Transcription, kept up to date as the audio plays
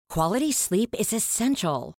Quality sleep is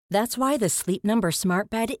essential. That's why the Sleep Number Smart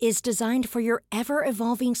Bed is designed for your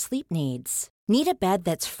ever-evolving sleep needs. Need a bed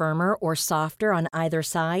that's firmer or softer on either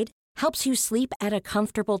side? Helps you sleep at a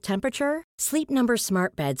comfortable temperature? Sleep Number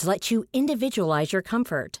Smart Beds let you individualize your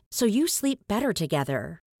comfort, so you sleep better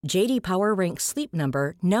together. J.D. Power ranks Sleep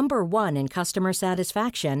Number number 1 in customer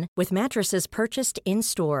satisfaction with mattresses purchased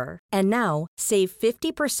in-store. And now, save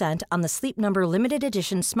 50% on the Sleep Number Limited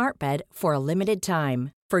Edition Smart Bed for a limited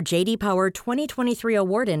time. For J.D. Power 2023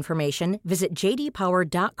 award information, visit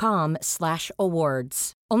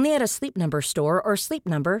jdpower.com/awards. Only at a Sleep Number store or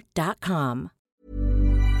sleepnumber.com.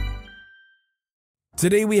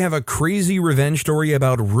 Today we have a crazy revenge story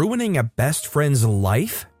about ruining a best friend's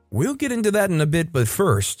life. We'll get into that in a bit, but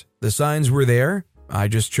first, the signs were there. I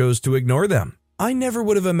just chose to ignore them. I never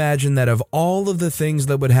would have imagined that of all of the things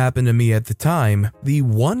that would happen to me at the time, the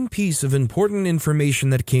one piece of important information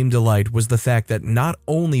that came to light was the fact that not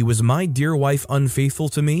only was my dear wife unfaithful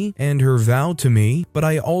to me and her vow to me, but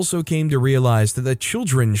I also came to realize that the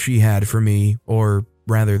children she had for me, or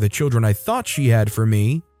rather the children I thought she had for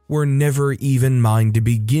me, were never even mine to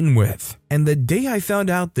begin with. And the day I found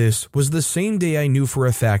out this was the same day I knew for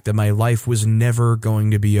a fact that my life was never going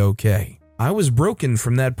to be okay. I was broken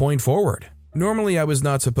from that point forward. Normally, I was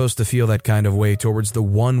not supposed to feel that kind of way towards the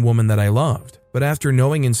one woman that I loved, but after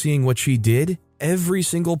knowing and seeing what she did, every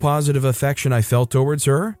single positive affection I felt towards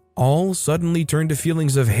her all suddenly turned to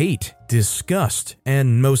feelings of hate, disgust,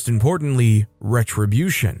 and most importantly,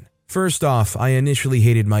 retribution. First off, I initially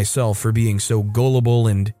hated myself for being so gullible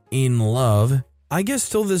and in love. I guess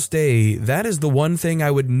till this day, that is the one thing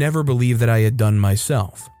I would never believe that I had done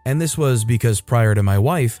myself. And this was because prior to my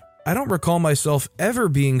wife, I don't recall myself ever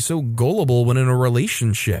being so gullible when in a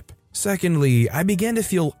relationship. Secondly, I began to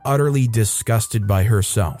feel utterly disgusted by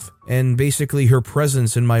herself, and basically her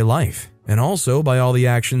presence in my life, and also by all the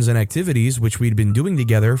actions and activities which we'd been doing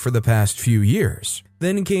together for the past few years.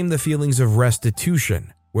 Then came the feelings of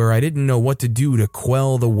restitution, where I didn't know what to do to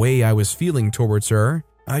quell the way I was feeling towards her.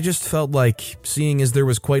 I just felt like, seeing as there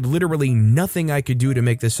was quite literally nothing I could do to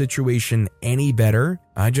make the situation any better,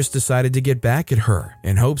 I just decided to get back at her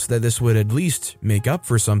in hopes that this would at least make up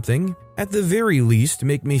for something, at the very least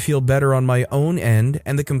make me feel better on my own end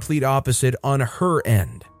and the complete opposite on her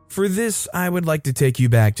end. For this, I would like to take you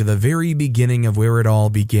back to the very beginning of where it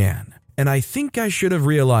all began. And I think I should have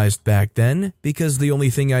realized back then, because the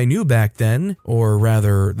only thing I knew back then, or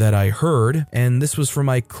rather that I heard, and this was from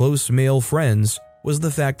my close male friends, was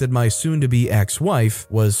the fact that my soon-to-be ex-wife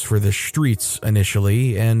was for the streets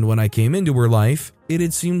initially, and when I came into her life, it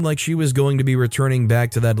had seemed like she was going to be returning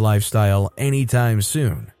back to that lifestyle anytime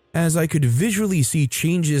soon, as I could visually see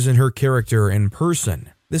changes in her character in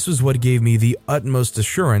person. This was what gave me the utmost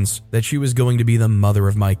assurance that she was going to be the mother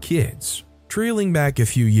of my kids. Trailing back a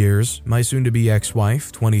few years, my soon-to-be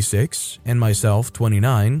ex-wife, 26, and myself,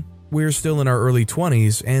 29, we're still in our early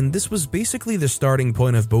 20s, and this was basically the starting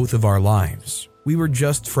point of both of our lives. We were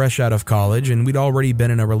just fresh out of college, and we'd already been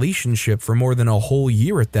in a relationship for more than a whole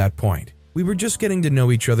year at that point. We were just getting to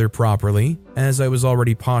know each other properly, as I was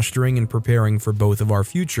already posturing and preparing for both of our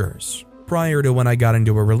futures. Prior to when I got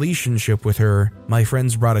into a relationship with her, my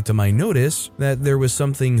friends brought it to my notice that there was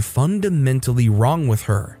something fundamentally wrong with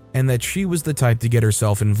her, and that she was the type to get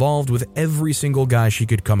herself involved with every single guy she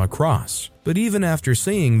could come across. But even after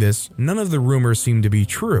saying this, none of the rumors seemed to be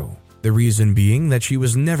true. The reason being that she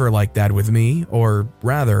was never like that with me, or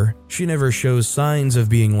rather, she never shows signs of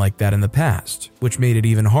being like that in the past, which made it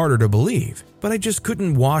even harder to believe. But I just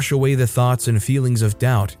couldn't wash away the thoughts and feelings of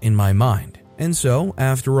doubt in my mind. And so,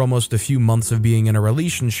 after almost a few months of being in a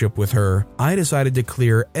relationship with her, I decided to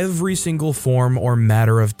clear every single form or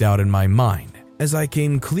matter of doubt in my mind, as I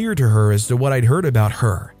came clear to her as to what I'd heard about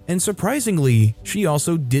her. And surprisingly, she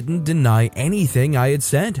also didn't deny anything I had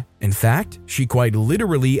said. In fact, she quite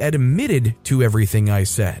literally admitted to everything I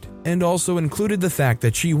said, and also included the fact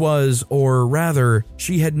that she was, or rather,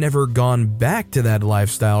 she had never gone back to that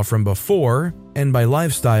lifestyle from before. And by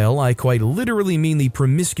lifestyle, I quite literally mean the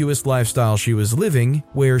promiscuous lifestyle she was living,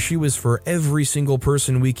 where she was for every single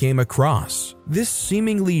person we came across. This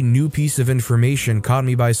seemingly new piece of information caught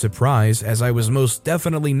me by surprise, as I was most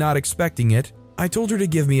definitely not expecting it. I told her to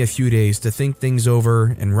give me a few days to think things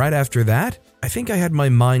over, and right after that, I think I had my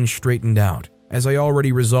mind straightened out, as I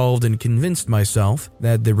already resolved and convinced myself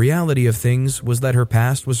that the reality of things was that her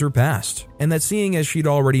past was her past, and that seeing as she'd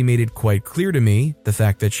already made it quite clear to me, the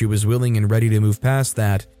fact that she was willing and ready to move past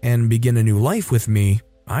that and begin a new life with me,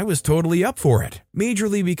 I was totally up for it,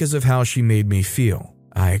 majorly because of how she made me feel.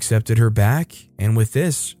 I accepted her back, and with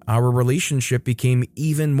this, our relationship became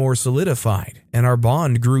even more solidified, and our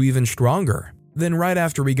bond grew even stronger. Then right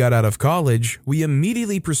after we got out of college, we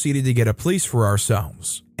immediately proceeded to get a place for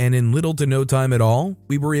ourselves. And in little to no time at all,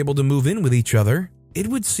 we were able to move in with each other. It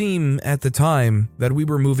would seem at the time that we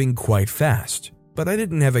were moving quite fast, but I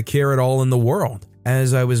didn't have a care at all in the world,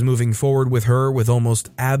 as I was moving forward with her with almost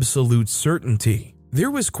absolute certainty. There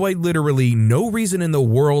was quite literally no reason in the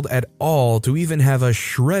world at all to even have a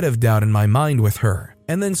shred of doubt in my mind with her.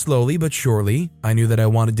 And then slowly but surely, I knew that I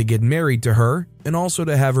wanted to get married to her and also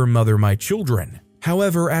to have her mother my children.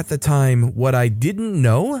 However, at the time, what I didn't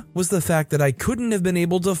know was the fact that I couldn't have been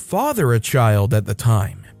able to father a child at the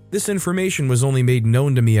time. This information was only made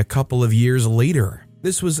known to me a couple of years later.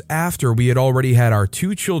 This was after we had already had our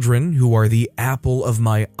 2 children, who are the apple of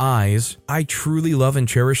my eyes. I truly love and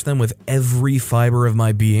cherish them with every fiber of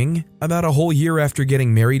my being. About a whole year after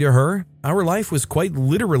getting married to her, our life was quite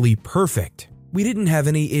literally perfect. We didn't have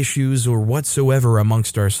any issues or whatsoever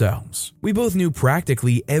amongst ourselves. We both knew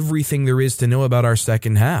practically everything there is to know about our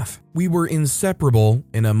second half. We were inseparable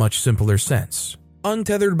in a much simpler sense.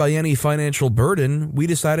 Untethered by any financial burden, we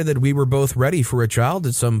decided that we were both ready for a child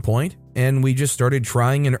at some point, and we just started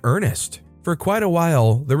trying in earnest. For quite a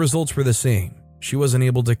while, the results were the same. She wasn't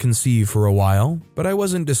able to conceive for a while, but I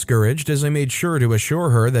wasn't discouraged as I made sure to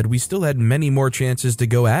assure her that we still had many more chances to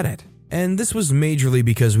go at it. And this was majorly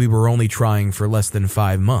because we were only trying for less than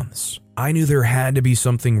 5 months. I knew there had to be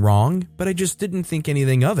something wrong, but I just didn't think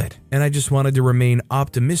anything of it, and I just wanted to remain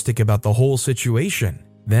optimistic about the whole situation.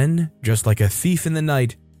 Then, just like a thief in the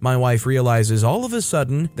night, my wife realizes all of a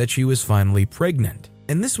sudden that she was finally pregnant.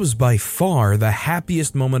 And this was by far the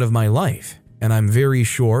happiest moment of my life. And I'm very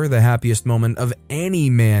sure the happiest moment of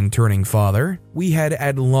any man turning father. We had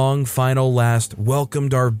at long final last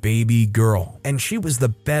welcomed our baby girl. And she was the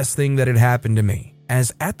best thing that had happened to me.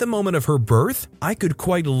 As at the moment of her birth, I could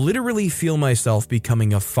quite literally feel myself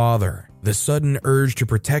becoming a father. The sudden urge to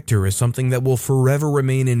protect her is something that will forever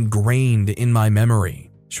remain ingrained in my memory.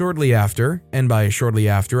 Shortly after, and by shortly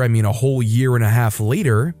after I mean a whole year and a half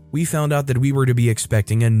later, we found out that we were to be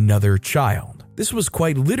expecting another child. This was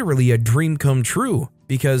quite literally a dream come true,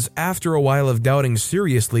 because after a while of doubting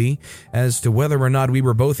seriously as to whether or not we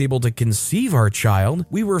were both able to conceive our child,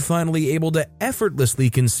 we were finally able to effortlessly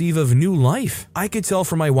conceive of new life. I could tell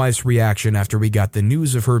from my wife's reaction after we got the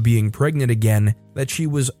news of her being pregnant again that she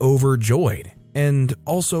was overjoyed, and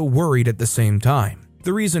also worried at the same time.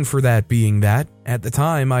 The reason for that being that, at the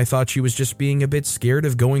time, I thought she was just being a bit scared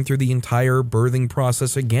of going through the entire birthing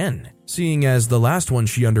process again, seeing as the last one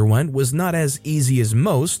she underwent was not as easy as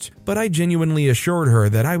most, but I genuinely assured her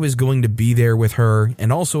that I was going to be there with her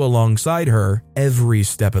and also alongside her every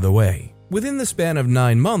step of the way. Within the span of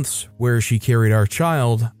 9 months, where she carried our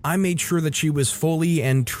child, I made sure that she was fully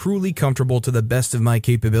and truly comfortable to the best of my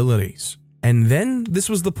capabilities. And then, this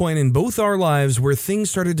was the point in both our lives where things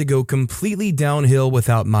started to go completely downhill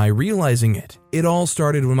without my realizing it. It all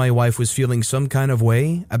started when my wife was feeling some kind of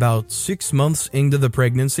way about 6 months into the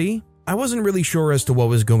pregnancy. I wasn't really sure as to what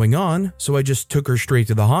was going on, so I just took her straight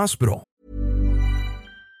to the hospital.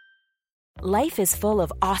 Life is full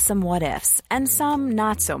of awesome what-ifs, and some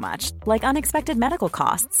not so much, like unexpected medical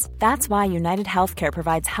costs. That's why United Healthcare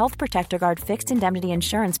provides Health Protector Guard fixed indemnity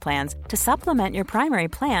insurance plans to supplement your primary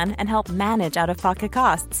plan and help manage out-of-pocket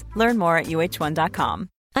costs. Learn more at uh1.com.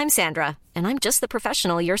 I'm Sandra, and I'm just the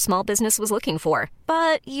professional your small business was looking for.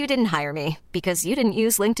 But you didn't hire me because you didn't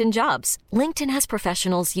use LinkedIn Jobs. LinkedIn has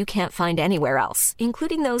professionals you can't find anywhere else,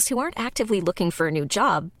 including those who aren't actively looking for a new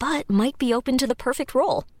job, but might be open to the perfect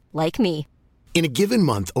role, like me. In a given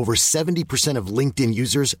month, over 70% of LinkedIn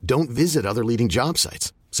users don't visit other leading job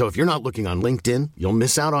sites. So if you're not looking on LinkedIn, you'll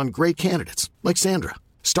miss out on great candidates like Sandra.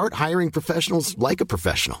 Start hiring professionals like a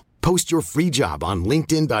professional. Post your free job on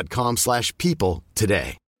linkedin.com/people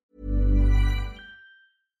today.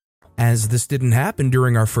 As this didn't happen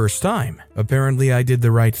during our first time, apparently I did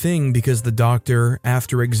the right thing because the doctor,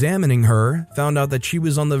 after examining her, found out that she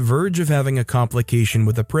was on the verge of having a complication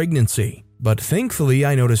with a pregnancy. But thankfully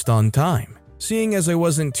I noticed on time, seeing as I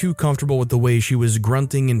wasn't too comfortable with the way she was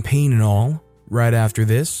grunting in pain and all. Right after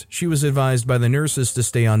this, she was advised by the nurses to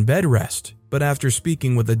stay on bed rest, but after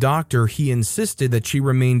speaking with the doctor, he insisted that she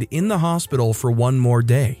remained in the hospital for 1 more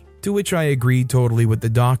day, to which I agreed totally with the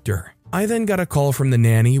doctor. I then got a call from the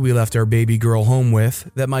nanny we left our baby girl home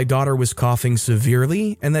with that my daughter was coughing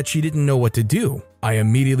severely and that she didn't know what to do. I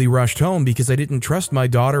immediately rushed home because I didn't trust my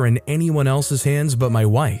daughter in anyone else's hands but my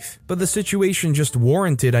wife. But the situation just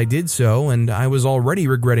warranted I did so, and I was already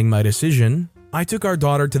regretting my decision. I took our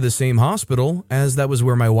daughter to the same hospital, as that was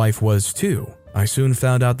where my wife was too. I soon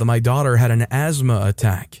found out that my daughter had an asthma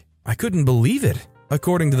attack. I couldn't believe it.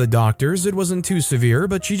 According to the doctors, it wasn't too severe,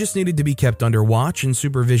 but she just needed to be kept under watch and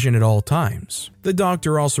supervision at all times. The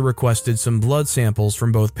doctor also requested some blood samples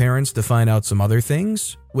from both parents to find out some other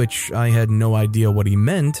things, which I had no idea what he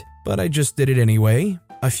meant, but I just did it anyway.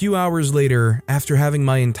 A few hours later, after having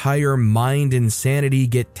my entire mind and sanity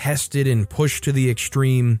get tested and pushed to the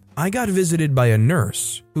extreme, I got visited by a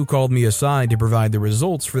nurse who called me aside to provide the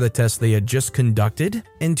results for the test they had just conducted,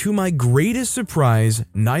 and to my greatest surprise,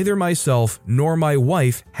 neither myself nor my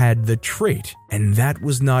wife had the trait, and that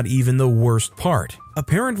was not even the worst part.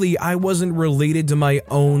 Apparently, I wasn't related to my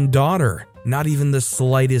own daughter. Not even the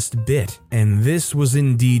slightest bit. And this was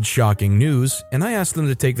indeed shocking news, and I asked them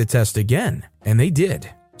to take the test again, and they did.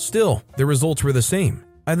 Still, the results were the same.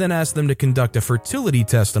 I then asked them to conduct a fertility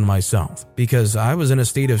test on myself, because I was in a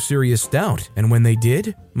state of serious doubt, and when they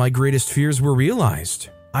did, my greatest fears were realized.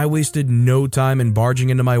 I wasted no time in barging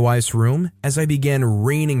into my wife's room as I began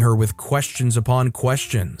raining her with questions upon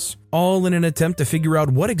questions, all in an attempt to figure out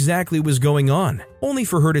what exactly was going on, only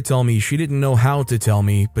for her to tell me she didn't know how to tell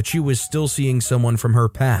me, but she was still seeing someone from her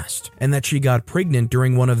past, and that she got pregnant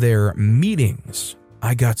during one of their meetings.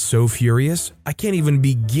 I got so furious, I can't even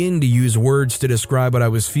begin to use words to describe what I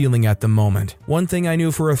was feeling at the moment. One thing I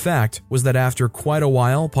knew for a fact was that after quite a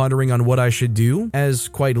while pondering on what I should do, as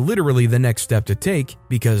quite literally the next step to take,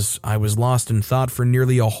 because I was lost in thought for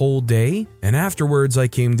nearly a whole day, and afterwards I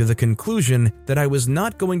came to the conclusion that I was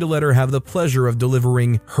not going to let her have the pleasure of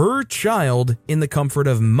delivering her child in the comfort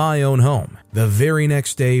of my own home. The very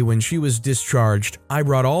next day when she was discharged, I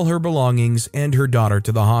brought all her belongings and her daughter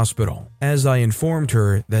to the hospital, as I informed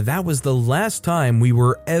her that that was the last time we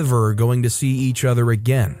were ever going to see each other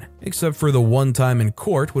again, except for the one time in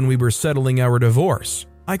court when we were settling our divorce.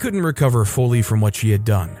 I couldn't recover fully from what she had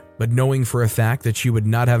done, but knowing for a fact that she would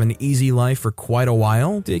not have an easy life for quite a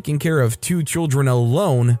while, taking care of 2 children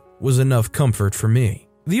alone was enough comfort for me.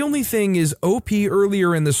 The only thing is, OP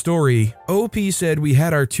earlier in the story, OP said we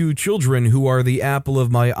had our 2 children who are the apple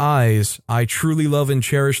of my eyes. I truly love and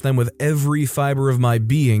cherish them with every fiber of my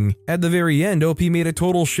being. At the very end, OP made a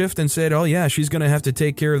total shift and said, oh yeah, she's gonna have to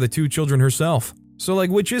take care of the 2 children herself. So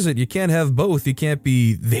like, which is it? You can't have both. You can't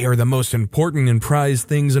be, they are the most important and prized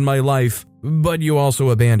things in my life, but you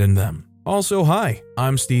also abandon them. Also, hi,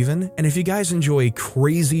 I'm Steven, and if you guys enjoy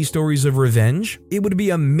crazy stories of revenge, it would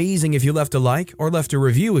be amazing if you left a like or left a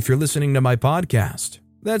review if you're listening to my podcast.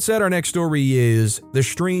 That said, our next story is The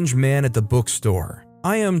Strange Man at the Bookstore.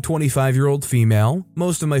 I am 25-year-old female.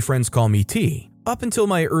 Most of my friends call me T. Up until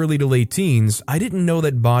my early to late teens, I didn't know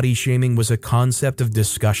that body shaming was a concept of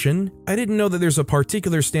discussion. I didn't know that there's a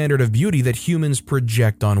particular standard of beauty that humans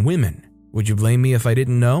project on women. Would you blame me if I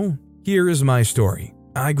didn't know? Here is my story.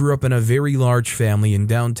 I grew up in a very large family in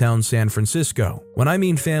downtown San Francisco. When I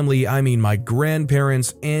mean family, I mean my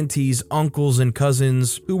grandparents, aunties, uncles, and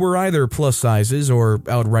cousins who were either plus sizes or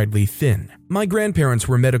outrightly thin. My grandparents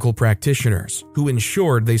were medical practitioners who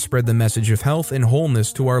ensured they spread the message of health and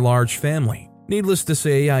wholeness to our large family. Needless to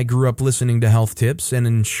say, I grew up listening to health tips and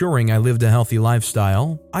ensuring I lived a healthy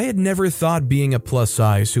lifestyle. I had never thought being a plus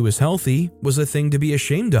size who was healthy was a thing to be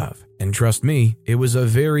ashamed of. And trust me, it was a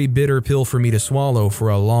very bitter pill for me to swallow for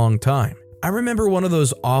a long time. I remember one of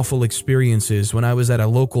those awful experiences when I was at a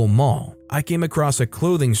local mall. I came across a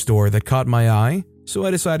clothing store that caught my eye, so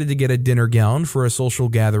I decided to get a dinner gown for a social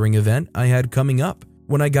gathering event I had coming up.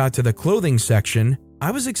 When I got to the clothing section, I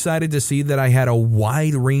was excited to see that I had a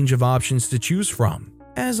wide range of options to choose from.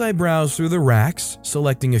 As I browsed through the racks,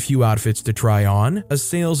 selecting a few outfits to try on, a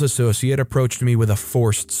sales associate approached me with a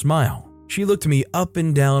forced smile. She looked me up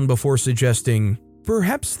and down before suggesting,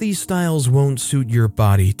 "Perhaps these styles won't suit your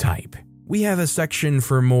body type. We have a section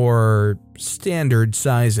for more standard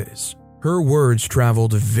sizes." Her words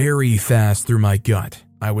traveled very fast through my gut.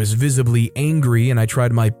 I was visibly angry and I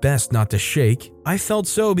tried my best not to shake. I felt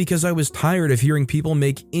so because I was tired of hearing people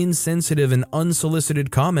make insensitive and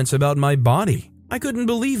unsolicited comments about my body. I couldn't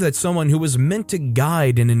believe that someone who was meant to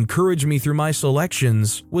guide and encourage me through my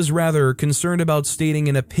selections was rather concerned about stating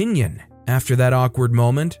an opinion. After that awkward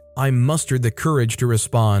moment, I mustered the courage to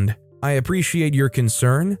respond, "I appreciate your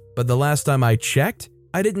concern, but the last time I checked,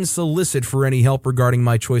 I didn't solicit for any help regarding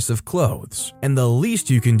my choice of clothes, and the least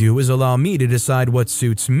you can do is allow me to decide what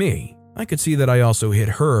suits me." I could see that I also hit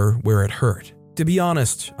her where it hurt. To be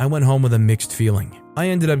honest, I went home with a mixed feeling. I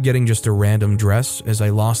ended up getting just a random dress as I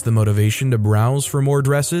lost the motivation to browse for more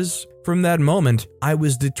dresses. From that moment, I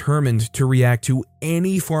was determined to react to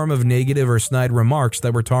any form of negative or snide remarks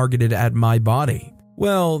that were targeted at my body.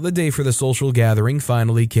 Well, the day for the social gathering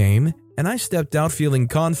finally came, and I stepped out feeling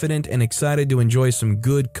confident and excited to enjoy some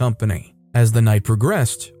good company. As the night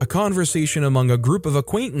progressed, a conversation among a group of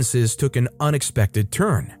acquaintances took an unexpected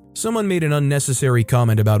turn. Someone made an unnecessary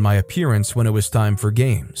comment about my appearance when it was time for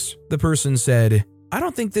games. The person said, "I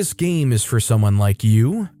don't think this game is for someone like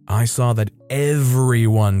you." I saw that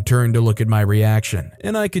everyone turned to look at my reaction,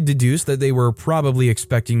 and I could deduce that they were probably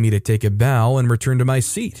expecting me to take a bow and return to my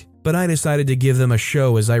seat. But I decided to give them a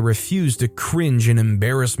show as I refused to cringe in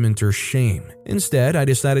embarrassment or shame. Instead, I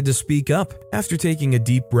decided to speak up. After taking a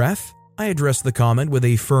deep breath, I addressed the comment with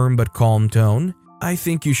a firm but calm tone. "I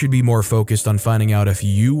think you should be more focused on finding out if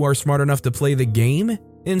you are smart enough to play the game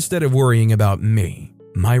instead of worrying about me."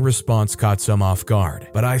 My response caught some off guard,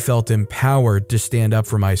 but I felt empowered to stand up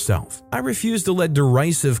for myself. I refused to let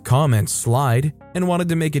derisive comments slide and wanted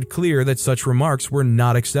to make it clear that such remarks were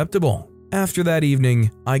not acceptable. After that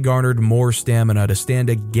evening, I garnered more stamina to stand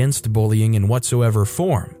against bullying in whatsoever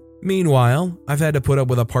form. Meanwhile, I've had to put up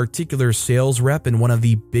with a particular sales rep in one of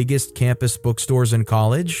the biggest campus bookstores in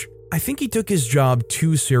college. I think he took his job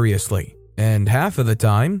too seriously, and half of the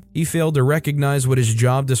time, he failed to recognize what his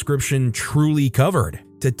job description truly covered.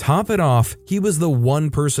 To top it off, he was the one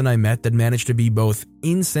person I met that managed to be both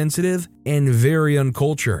insensitive and very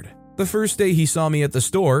uncultured. The first day he saw me at the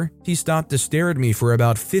store, he stopped to stare at me for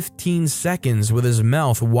about 15 seconds with his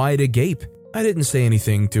mouth wide agape. I didn't say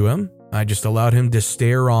anything to him. I just allowed him to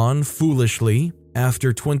stare on foolishly.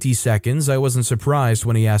 After 20 seconds, I wasn't surprised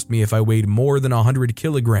when he asked me if I weighed more than 100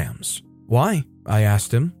 kilograms. "Why?" I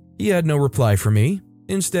asked him. He had no reply for me.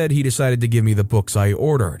 Instead, he decided to give me the books I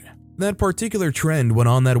ordered. That particular trend went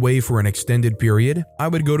on that way for an extended period. I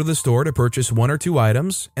would go to the store to purchase 1 or 2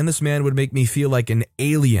 items, and this man would make me feel like an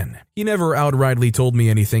alien. He never outrightly told me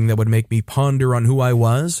anything that would make me ponder on who I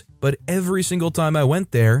was, but every single time I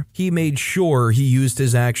went there, he made sure he used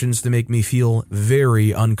his actions to make me feel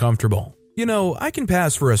very uncomfortable. You know, I can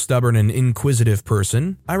pass for a stubborn and inquisitive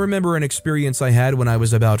person. I remember an experience I had when I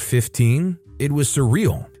was about 15. It was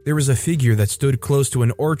surreal. There was a figure that stood close to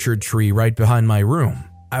an orchard tree right behind my room.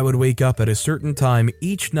 I would wake up at a certain time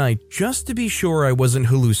each night just to be sure I wasn't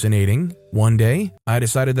hallucinating. One day, I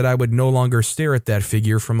decided that I would no longer stare at that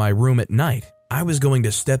figure from my room at night. I was going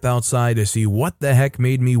to step outside to see what the heck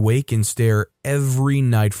made me wake and stare every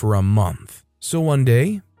night for a month. So one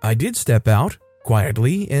day, I did step out,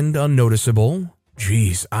 quietly and unnoticeable.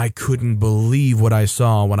 Jeez, I couldn't believe what I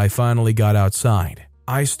saw when I finally got outside.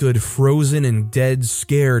 I stood frozen and dead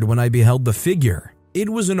scared when I beheld the figure. It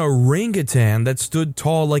was an orangutan that stood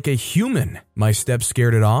tall like a human. My steps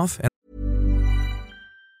scared it off.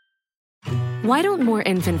 Why don't more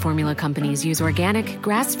infant formula companies use organic,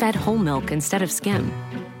 grass-fed whole milk instead of skim?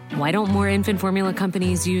 Why don't more infant formula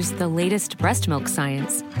companies use the latest breast milk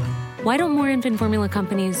science? Why don't more infant formula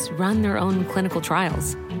companies run their own clinical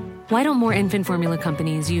trials? Why don't more infant formula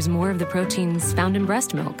companies use more of the proteins found in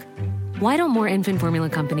breast milk? Why don't more infant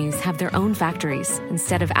formula companies have their own factories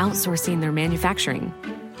instead of outsourcing their manufacturing?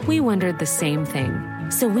 We wondered the same thing.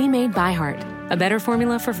 So we made ByHeart, a better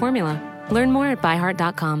formula for formula. Learn more at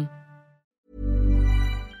byheart.com.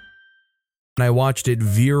 I watched it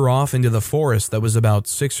veer off into the forest that was about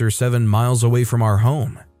 6 or 7 miles away from our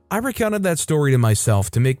home. I recounted that story to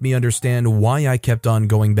myself to make me understand why I kept on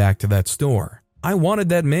going back to that store. I wanted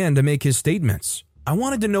that man to make his statements. I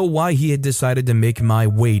wanted to know why he had decided to make my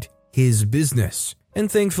weight his business. And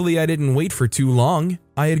thankfully I didn't wait for too long.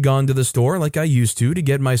 I had gone to the store like I used to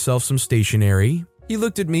get myself some stationery. He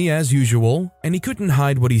looked at me as usual, and he couldn't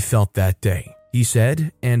hide what he felt that day. He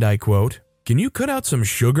said, and I quote, "Can you cut out some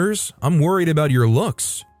sugars? I'm worried about your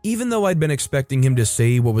looks." Even though I'd been expecting him to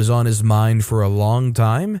say what was on his mind for a long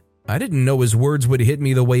time, I didn't know his words would hit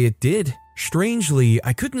me the way it did. Strangely,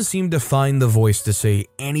 I couldn't seem to find the voice to say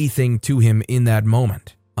anything to him in that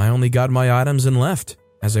moment. I only got my items and left.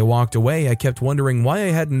 As I walked away, I kept wondering why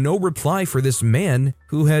I had no reply for this man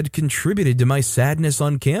who had contributed to my sadness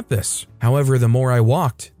on campus. However, the more I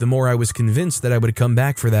walked, the more I was convinced that I would come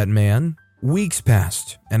back for that man. Weeks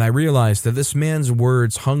passed, and I realized that this man's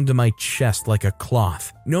words hung to my chest like a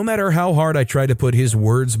cloth. No matter how hard I tried to put his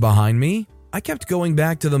words behind me, I kept going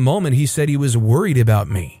back to the moment he said he was worried about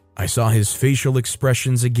me. I saw his facial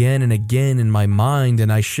expressions again and again in my mind,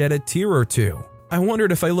 and I shed a tear or two. I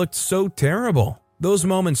wondered if I looked so terrible. Those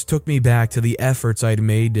moments took me back to the efforts I'd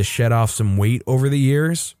made to shed off some weight over the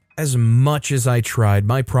years. As much as I tried,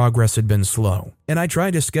 my progress had been slow, and I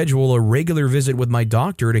tried to schedule a regular visit with my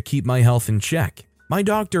doctor to keep my health in check. My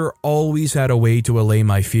doctor always had a way to allay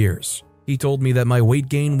my fears. He told me that my weight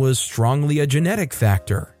gain was strongly a genetic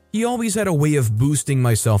factor. He always had a way of boosting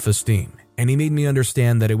my self-esteem, and he made me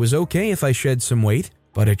understand that it was okay if I shed some weight,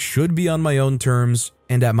 but it should be on my own terms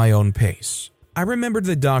and at my own pace. I remembered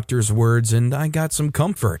the doctor's words and I got some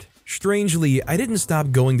comfort. Strangely, I didn't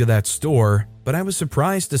stop going to that store, but I was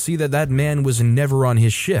surprised to see that man was never on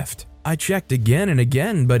his shift. I checked again and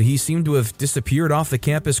again, but he seemed to have disappeared off the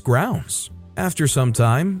campus grounds. After some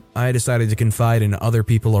time, I decided to confide in other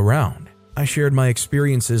people around. I shared my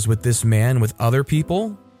experiences with this man with other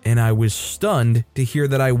people, and I was stunned to hear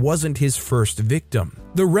that I wasn't his first victim.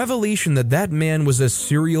 The revelation that man was a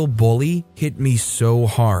serial bully hit me so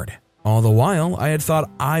hard. All the while, I had thought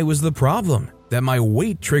I was the problem, that my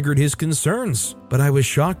weight triggered his concerns, but I was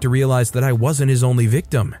shocked to realize that I wasn't his only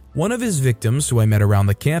victim. One of his victims, who I met around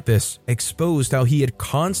the campus, exposed how he had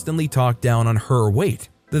constantly talked down on her weight.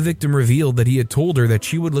 The victim revealed that he had told her that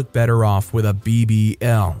she would look better off with a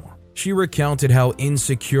BBL. She recounted how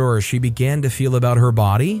insecure she began to feel about her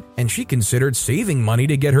body, and she considered saving money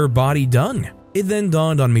to get her body done. It then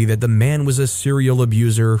dawned on me that the man was a serial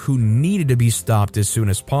abuser who needed to be stopped as soon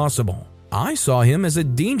as possible. I saw him as a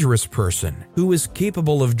dangerous person who was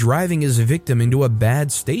capable of driving his victim into a bad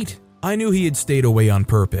state. I knew he had stayed away on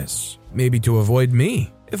purpose, maybe to avoid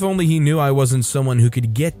me. If only he knew I wasn't someone who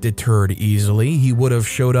could get deterred easily, he would have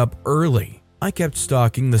showed up early. I kept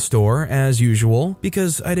stalking the store as usual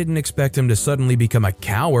because I didn't expect him to suddenly become a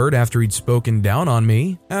coward after he'd spoken down on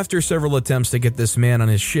me. After several attempts to get this man on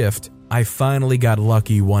his shift, I finally got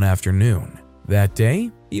lucky one afternoon. That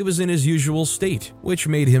day, he was in his usual state, which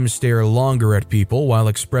made him stare longer at people while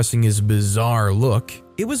expressing his bizarre look.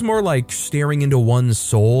 It was more like staring into one's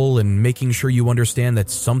soul and making sure you understand that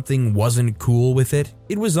something wasn't cool with it.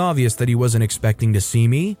 It was obvious that he wasn't expecting to see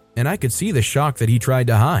me, and I could see the shock that he tried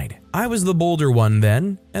to hide. I was the bolder one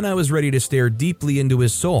then, and I was ready to stare deeply into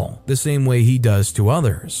his soul, the same way he does to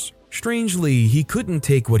others. Strangely, he couldn't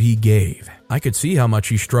take what he gave. I could see how much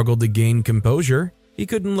he struggled to gain composure. He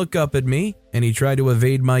couldn't look up at me, and he tried to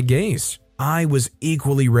evade my gaze. I was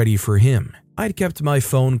equally ready for him. I'd kept my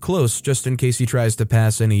phone close just in case he tries to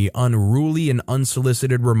pass any unruly and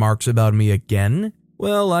unsolicited remarks about me again.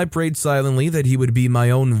 Well, I prayed silently that he would be my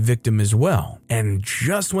own victim as well. And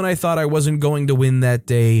just when I thought I wasn't going to win that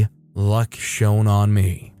day, luck shone on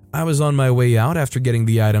me. I was on my way out after getting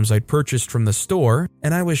the items I'd purchased from the store,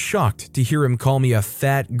 and I was shocked to hear him call me a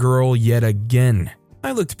fat girl yet again.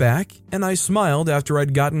 I looked back, and I smiled after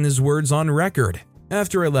I'd gotten his words on record.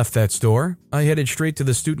 After I left that store, I headed straight to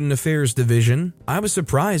the Student Affairs Division. I was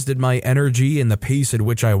surprised at my energy and the pace at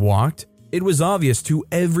which I walked. It was obvious to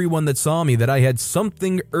everyone that saw me that I had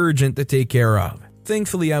something urgent to take care of.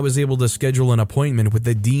 Thankfully, I was able to schedule an appointment with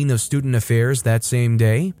the Dean of Student Affairs that same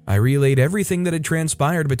day. I relayed everything that had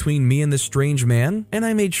transpired between me and this strange man, and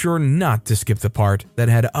I made sure not to skip the part that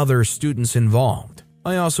had other students involved.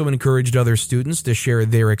 I also encouraged other students to share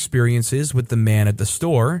their experiences with the man at the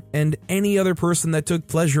store and any other person that took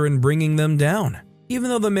pleasure in bringing them down. Even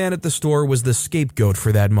though the man at the store was the scapegoat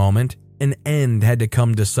for that moment, an end had to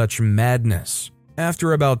come to such madness.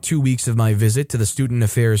 After about 2 weeks of my visit to the Student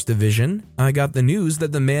Affairs Division, I got the news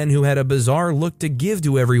that the man who had a bizarre look to give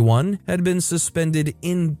to everyone had been suspended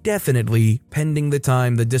indefinitely pending the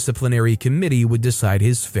time the disciplinary committee would decide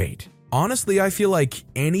his fate. Honestly, I feel like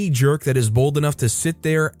any jerk that is bold enough to sit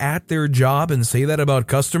there at their job and say that about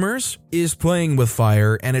customers is playing with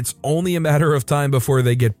fire, and it's only a matter of time before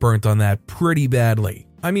they get burnt on that pretty badly.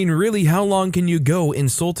 I mean, really, how long can you go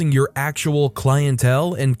insulting your actual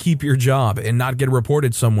clientele and keep your job and not get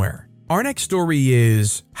reported somewhere? Our next story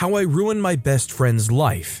is how I ruined my best friend's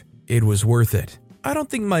life. It was worth it. I don't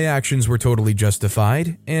think my actions were totally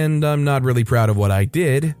justified, and I'm not really proud of what I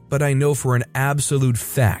did, but I know for an absolute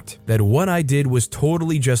fact that what I did was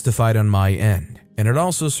totally justified on my end, and it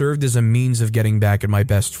also served as a means of getting back at my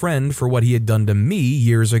best friend for what he had done to me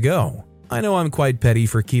years ago. I know I'm quite petty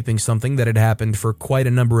for keeping something that had happened for quite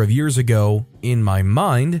a number of years ago in my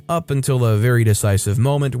mind, up until a very decisive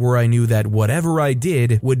moment where I knew that whatever I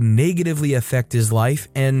did would negatively affect his life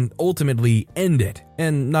and ultimately end it.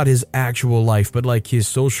 And not his actual life, but like his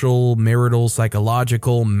social, marital,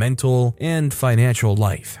 psychological, mental, and financial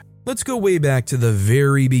life. Let's go way back to the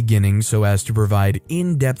very beginning so as to provide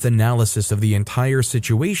in-depth analysis of the entire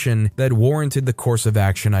situation that warranted the course of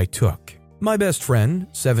action I took. My best friend,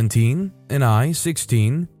 17, and I,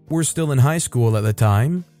 16, were still in high school at the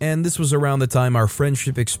time, and this was around the time our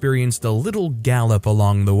friendship experienced a little gallop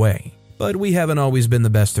along the way. But we haven't always been the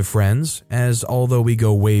best of friends, as although we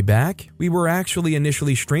go way back, we were actually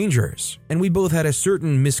initially strangers, and we both had a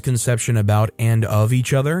certain misconception about and of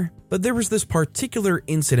each other. But there was this particular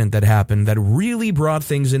incident that happened that really brought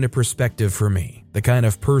things into perspective for me, the kind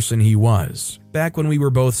of person he was. Back when we were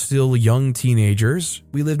both still young teenagers,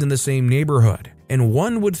 we lived in the same neighborhood, and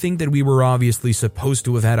one would think that we were obviously supposed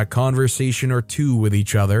to have had a conversation or two with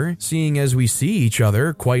each other, seeing as we see each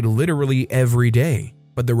other quite literally every day.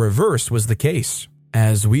 but the reverse was the case,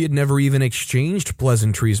 as we had never even exchanged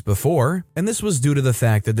pleasantries before, and this was due to the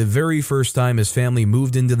fact that the very first time his family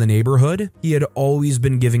moved into the neighborhood, he had always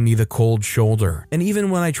been giving me the cold shoulder, and even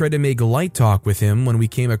when I tried to make light talk with him when we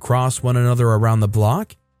came across one another around the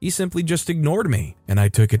block, he simply just ignored me, and I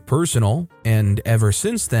took it personal, and ever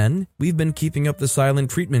since then, we've been keeping up the silent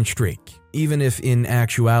treatment streak, even if in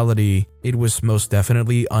actuality, it was most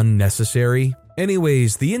definitely unnecessary.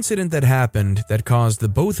 Anyways, the incident that happened that caused the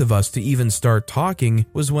both of us to even start talking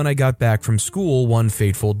was when I got back from school one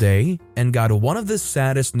fateful day and got one of the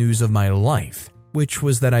saddest news of my life, which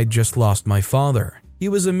was that I just lost my father. He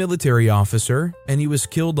was a military officer, and he was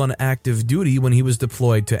killed on active duty when he was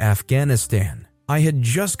deployed to Afghanistan. I had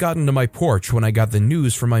just gotten to my porch when I got the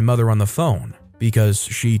news from my mother on the phone, because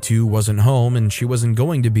she too wasn't home and she wasn't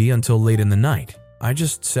going to be until late in the night. I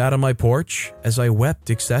just sat on my porch as I wept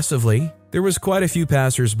excessively. There was quite a few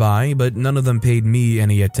passers-by, but none of them paid me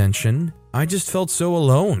any attention. I just felt so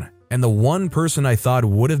alone, and the one person I thought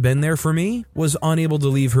would have been there for me was unable to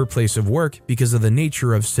leave her place of work because of the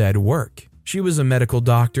nature of said work. She was a medical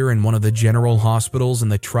doctor in one of the general hospitals in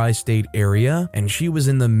the tri-state area, and she was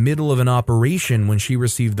in the middle of an operation when she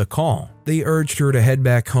received the call. They urged her to head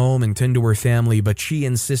back home and tend to her family, but she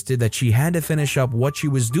insisted that she had to finish up what she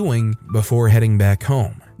was doing before heading back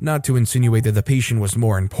home. Not to insinuate that the patient was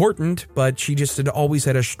more important, but she just had always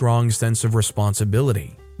had a strong sense of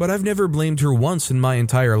responsibility. But I've never blamed her once in my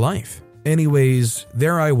entire life. Anyways,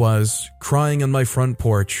 there I was, crying on my front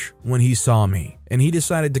porch when he saw me, and he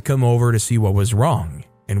decided to come over to see what was wrong.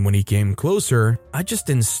 And when he came closer, I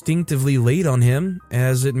just instinctively laid on him,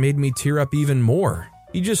 as it made me tear up even more.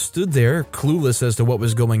 He just stood there, clueless as to what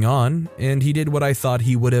was going on, and he did what I thought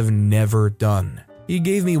he would have never done. He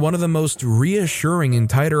gave me one of the most reassuring and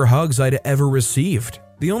tighter hugs I'd ever received.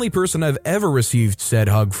 The only person I've ever received said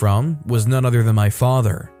hug from was none other than my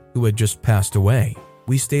father, who had just passed away.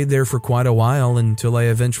 We stayed there for quite a while until I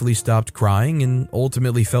eventually stopped crying and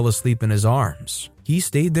ultimately fell asleep in his arms. He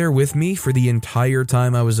stayed there with me for the entire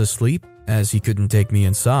time I was asleep, as he couldn't take me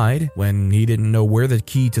inside when he didn't know where the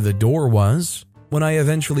key to the door was. When I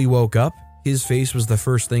eventually woke up, his face was the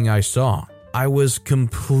first thing I saw. I was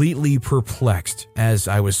completely perplexed, as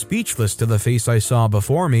I was speechless to the face I saw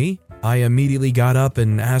before me. I immediately got up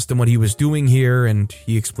and asked him what he was doing here, and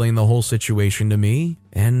he explained the whole situation to me,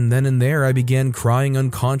 and then and there I began crying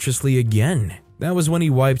unconsciously again. That was when he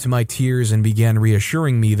wiped my tears and began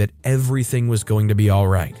reassuring me that everything was going to be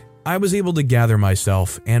alright. I was able to gather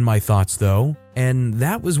myself and my thoughts though, and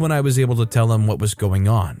that was when I was able to tell him what was going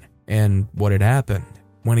on, and what had happened.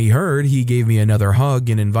 When he heard, he gave me another hug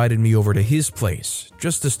and invited me over to his place,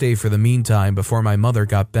 just to stay for the meantime before my mother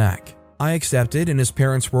got back. I accepted, and his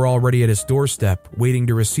parents were already at his doorstep, waiting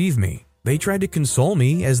to receive me. They tried to console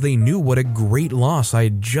me as they knew what a great loss I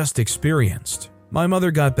had just experienced. My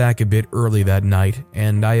mother got back a bit early that night,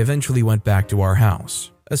 and I eventually went back to our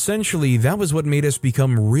house. Essentially, that was what made us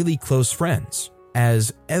become really close friends,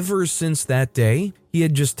 as ever since that day, he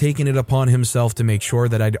had just taken it upon himself to make sure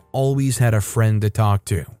that I'd always had a friend to talk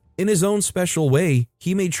to. In his own special way,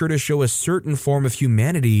 he made sure to show a certain form of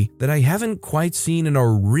humanity that I haven't quite seen in a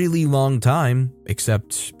really long time,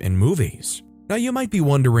 except in movies. Now you might be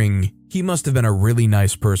wondering, he must have been a really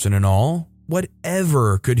nice person and all.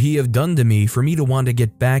 Whatever could he have done to me for me to want to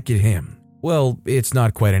get back at him? Well, it's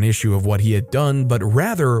not quite an issue of what he had done, but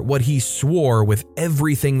rather what he swore with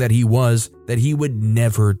everything that he was that he would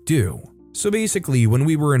never do. So basically, when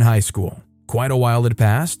we were in high school, quite a while had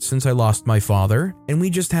passed since I lost my father, and we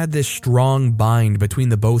just had this strong bind between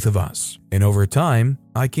the both of us. And over time,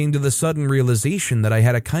 I came to the sudden realization that I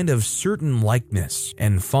had a kind of certain likeness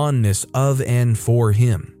and fondness of and for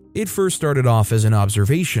him. It first started off as an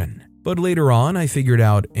observation, but later on I figured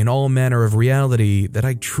out in all manner of reality that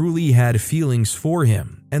I truly had feelings for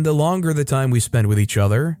him. And the longer the time we spent with each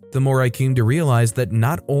other, the more I came to realize that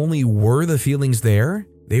not only were the feelings there,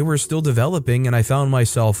 they were still developing, and I found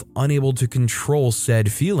myself unable to control said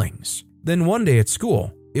feelings. Then one day at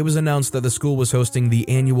school, it was announced that the school was hosting the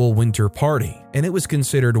annual winter party, and it was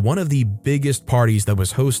considered one of the biggest parties that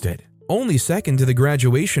was hosted. Only second to the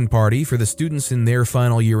graduation party for the students in their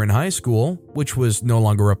final year in high school, which was no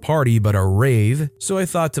longer a party but a rave, so I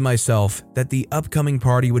thought to myself that the upcoming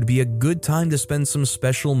party would be a good time to spend some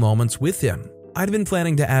special moments with him. I'd been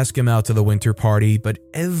planning to ask him out to the winter party, but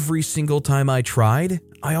every single time I tried,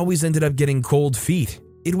 I always ended up getting cold feet.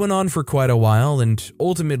 It went on for quite a while, and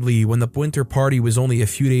ultimately, when the winter party was only a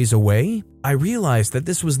few days away, I realized that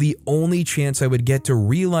this was the only chance I would get to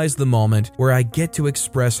realize the moment where I get to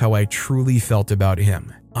express how I truly felt about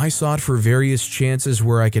him. I sought for various chances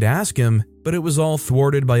where I could ask him, but it was all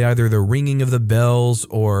thwarted by either the ringing of the bells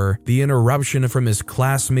or the interruption from his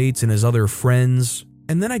classmates and his other friends.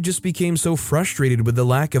 And then I just became so frustrated with the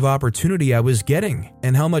lack of opportunity I was getting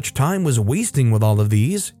and how much time was wasting with all of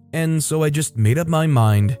these. And so I just made up my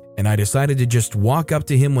mind and I decided to just walk up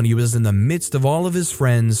to him when he was in the midst of all of his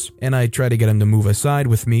friends, and I tried to get him to move aside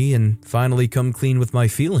with me and finally come clean with my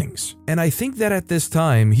feelings. And I think that at this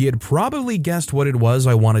time he had probably guessed what it was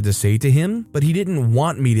I wanted to say to him, but he didn't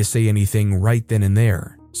want me to say anything right then and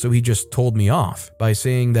there. So he just told me off by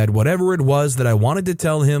saying that whatever it was that I wanted to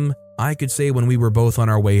tell him, I could say when we were both on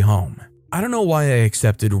our way home. I don't know why I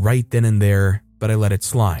accepted right then and there, but I let it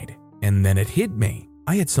slide. And then it hit me.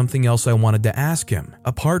 I had something else I wanted to ask him,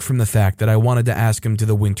 apart from the fact that I wanted to ask him to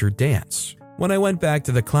the winter dance. When I went back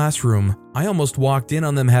to the classroom, I almost walked in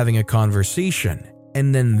on them having a conversation.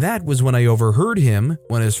 And then that was when I overheard him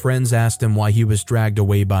when his friends asked him why he was dragged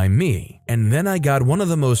away by me. And then I got one of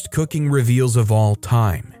the most cooking reveals of all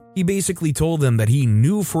time. He basically told them that he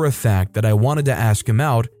knew for a fact that I wanted to ask him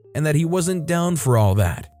out and that he wasn't down for all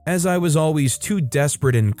that, as I was always too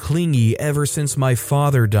desperate and clingy ever since my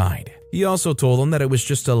father died. He also told them that it was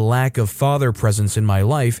just a lack of father presence in my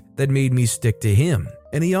life that made me stick to him.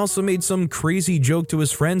 And he also made some crazy joke to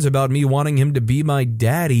his friends about me wanting him to be my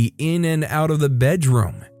daddy in and out of the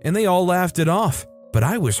bedroom, and they all laughed it off. But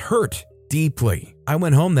I was hurt deeply. I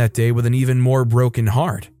went home that day with an even more broken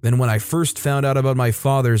heart than when I first found out about my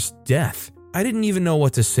father's death. I didn't even know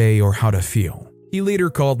what to say or how to feel. He later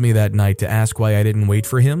called me that night to ask why I didn't wait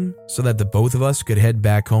for him so that the both of us could head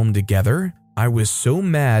back home together. I was so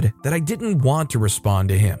mad that I didn't want to respond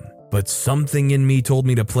to him, but something in me told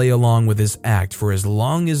me to play along with his act for as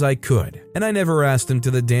long as I could, and I never asked him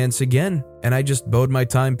to the dance again, and I just bode my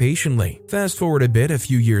time patiently. Fast forward a bit, a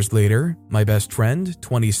few years later, my best friend,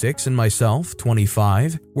 26, and myself,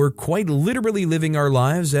 25, were quite literally living our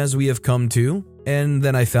lives as we have come to. And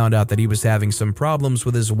then I found out that he was having some problems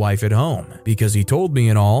with his wife at home, because he told me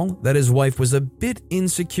and all that his wife was a bit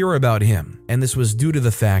insecure about him, and this was due to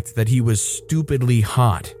the fact that he was stupidly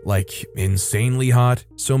hot, like insanely hot,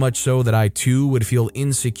 so much so that I too would feel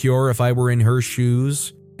insecure if I were in her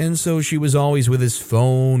shoes. And so she was always with his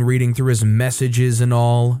phone, reading through his messages and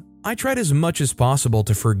all. I tried as much as possible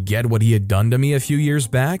to forget what he had done to me a few years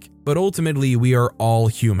back, but ultimately we are all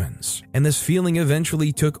humans, and this feeling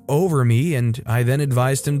eventually took over me, and I then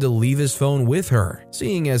advised him to leave his phone with her,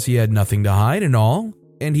 seeing as he had nothing to hide and all,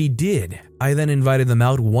 and he did. I then invited them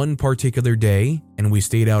out one particular day, and we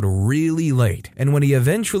stayed out really late, and when he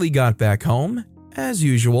eventually got back home, as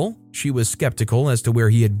usual, she was skeptical as to where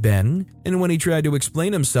he had been, and when he tried to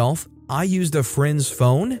explain himself, I used a friend's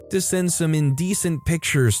phone to send some indecent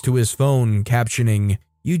pictures to his phone captioning,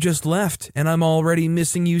 "You just left and I'm already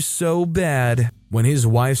missing you so bad." When his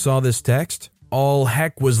wife saw this text, all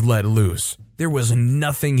heck was let loose. There was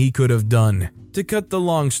nothing he could have done. To cut the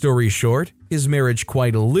long story short, his marriage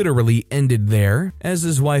quite literally ended there, as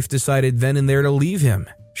his wife decided then and there to leave him.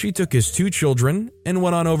 She took his 2 children and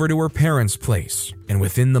went on over to her parents' place, and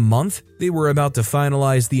within the month, they were about to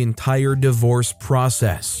finalize the entire divorce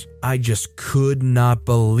process. I just could not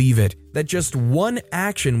believe it, that just one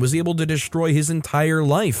action was able to destroy his entire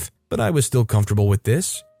life. But I was still comfortable with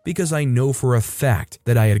this, because I know for a fact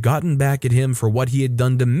that I had gotten back at him for what he had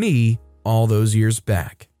done to me all those years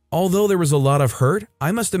back. Although there was a lot of hurt,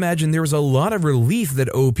 I must imagine there was a lot of relief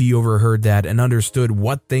that OP overheard that and understood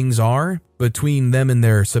what things are between them and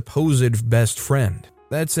their supposed best friend.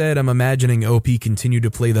 That said, I'm imagining OP continued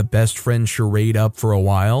to play the best friend charade up for a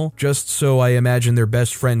while, just so I imagine their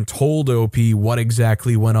best friend told OP what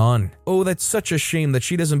exactly went on. Oh, that's such a shame that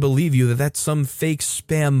she doesn't believe you, that that's some fake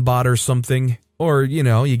spam bot or something. Or,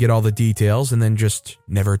 you get all the details and then just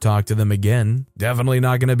never talk to them again. Definitely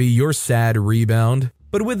not going to be your sad rebound.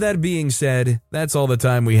 But with that being said, that's all the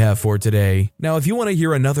time we have for today. Now, if you want to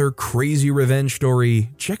hear another crazy revenge story,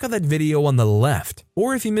 check out that video on the left.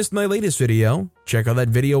 Or if you missed my latest video, check out that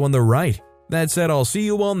video on the right. That said, I'll see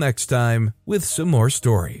you all next time with some more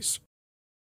stories.